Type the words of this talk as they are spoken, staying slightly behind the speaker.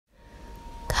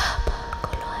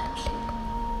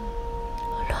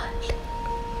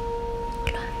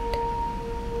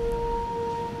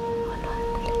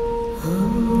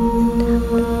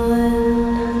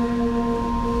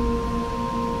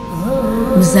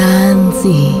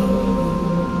MzanSea,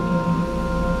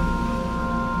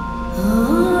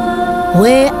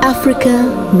 where Africa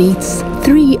meets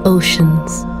three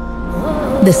oceans: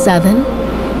 the Southern,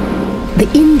 the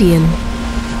Indian,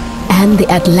 and the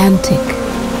Atlantic.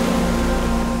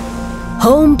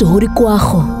 Home to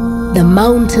Hurikwaho, the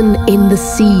mountain in the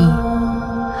sea.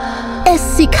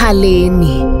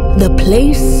 Esikhaleni, the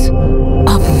place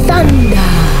of thunder.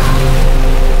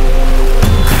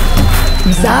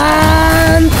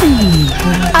 MzanSea,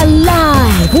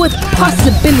 alive with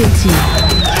possibility.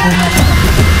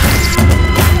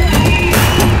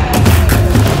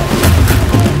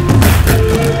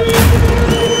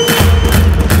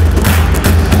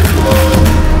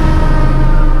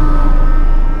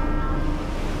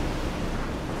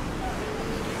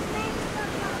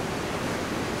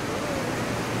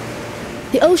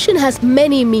 The ocean has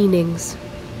many meanings.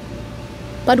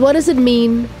 But what does it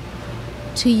mean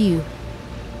to you?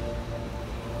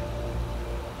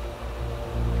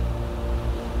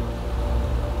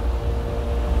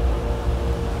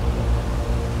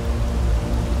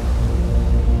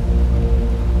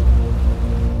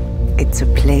 It's a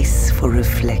place for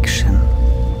reflection.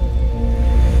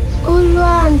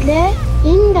 Ulwandle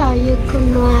indawo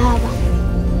yokonwaba.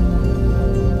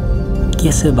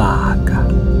 Ke sebaka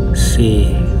se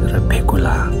re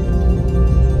phekolang.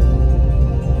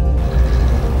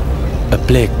 A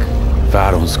plek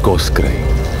waar ons kos kry.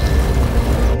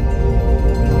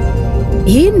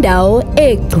 Indawo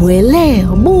egcwele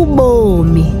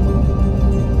bubomi.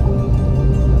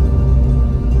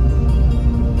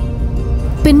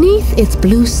 Beneath its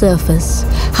blue surface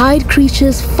hide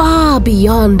creatures far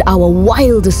beyond our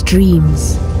wildest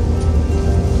dreams.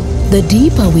 The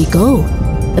deeper we go,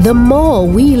 the more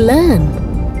we learn.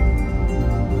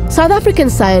 South African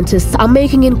scientists are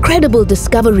making incredible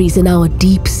discoveries in our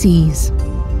deep seas.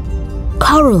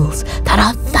 Corals that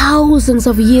are thousands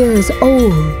of years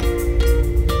old.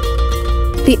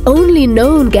 The only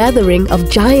known gathering of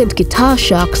giant guitar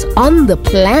sharks on the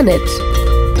planet.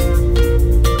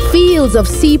 Fields of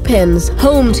sea pens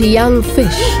home to young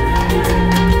fish.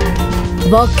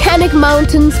 Volcanic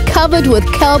mountains covered with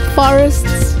kelp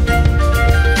forests.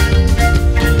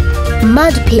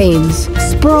 Mud plains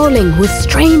sprawling with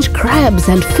strange crabs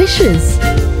and fishes.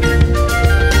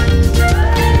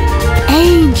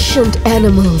 Ancient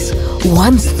animals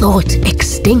once thought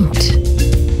extinct.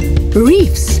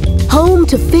 Reefs home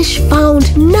to fish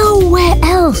found nowhere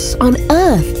else on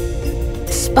Earth.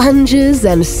 Sponges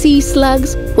and sea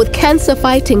slugs with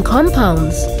cancer-fighting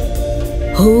compounds.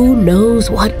 Who knows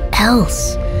what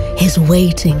else is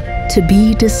waiting to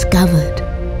be discovered?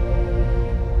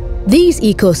 These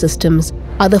ecosystems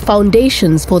are the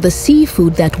foundations for the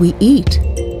seafood that we eat,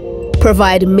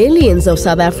 provide millions of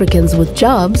South Africans with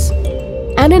jobs,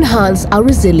 and enhance our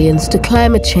resilience to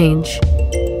climate change.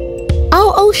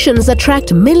 Our oceans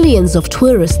attract millions of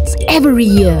tourists every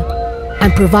year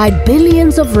and provide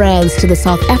billions of rands to the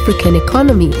South African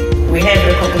economy. We have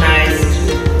recognized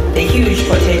the huge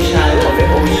potential of the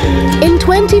ocean. In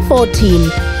 2014,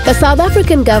 the South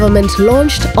African government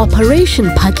launched Operation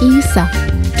Phakisa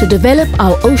to develop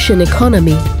our ocean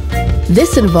economy.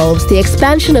 This involves the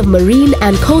expansion of marine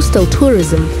and coastal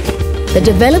tourism, the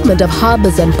development of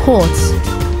harbors and ports,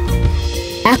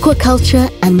 aquaculture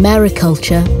and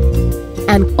mariculture,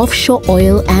 and offshore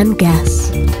oil and gas.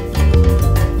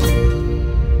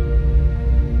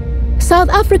 South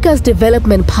Africa's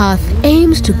development path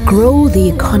aims to grow the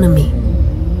economy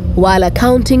while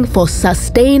accounting for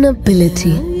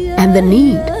sustainability and the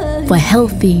need for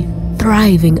healthy,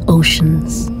 thriving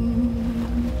oceans.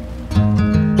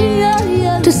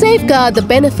 To safeguard the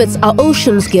benefits our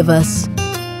oceans give us,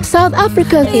 South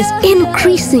Africa is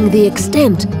increasing the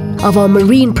extent of our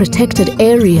marine protected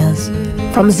areas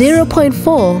from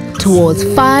 0.4 towards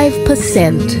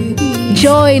 5%.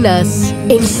 Join us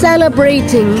in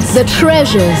celebrating the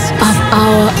treasures of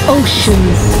our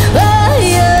oceans.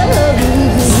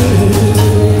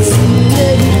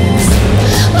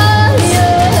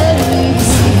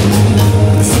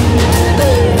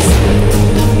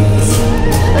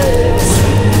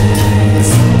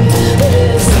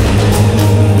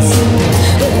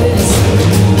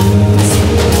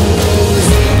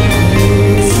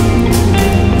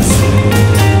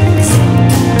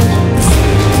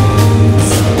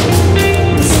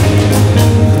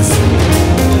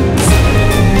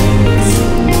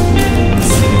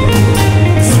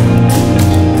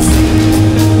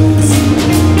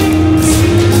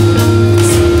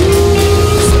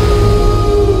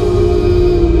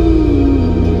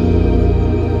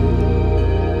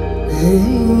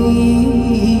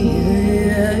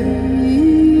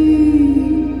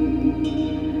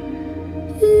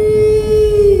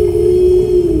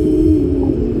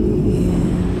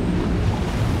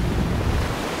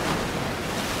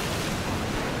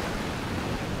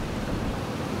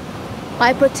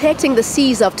 By protecting the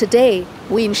seas of today,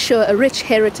 we ensure a rich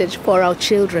heritage for our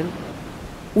children.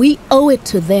 We owe it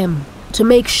to them to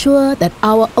make sure that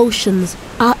our oceans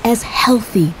are as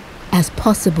healthy as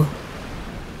possible.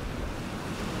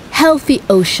 Healthy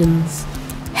oceans,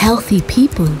 healthy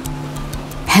people,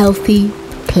 healthy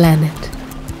planet.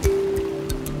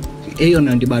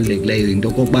 Eyona nto ibalulekileyo into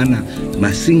okokubana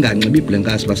masinganxibi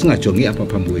ibhlankasi, masingajongi apha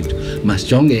phambi kwethu,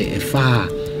 masijonge efar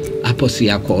apho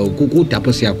siyakhoyo, kukude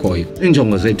apho siyakhoyo.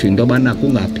 Iinjongo zethu into yobana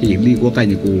kungapheli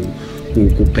okanye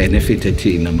kubhenefithe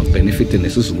thina, mabhenefithe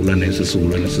nesizukulwane.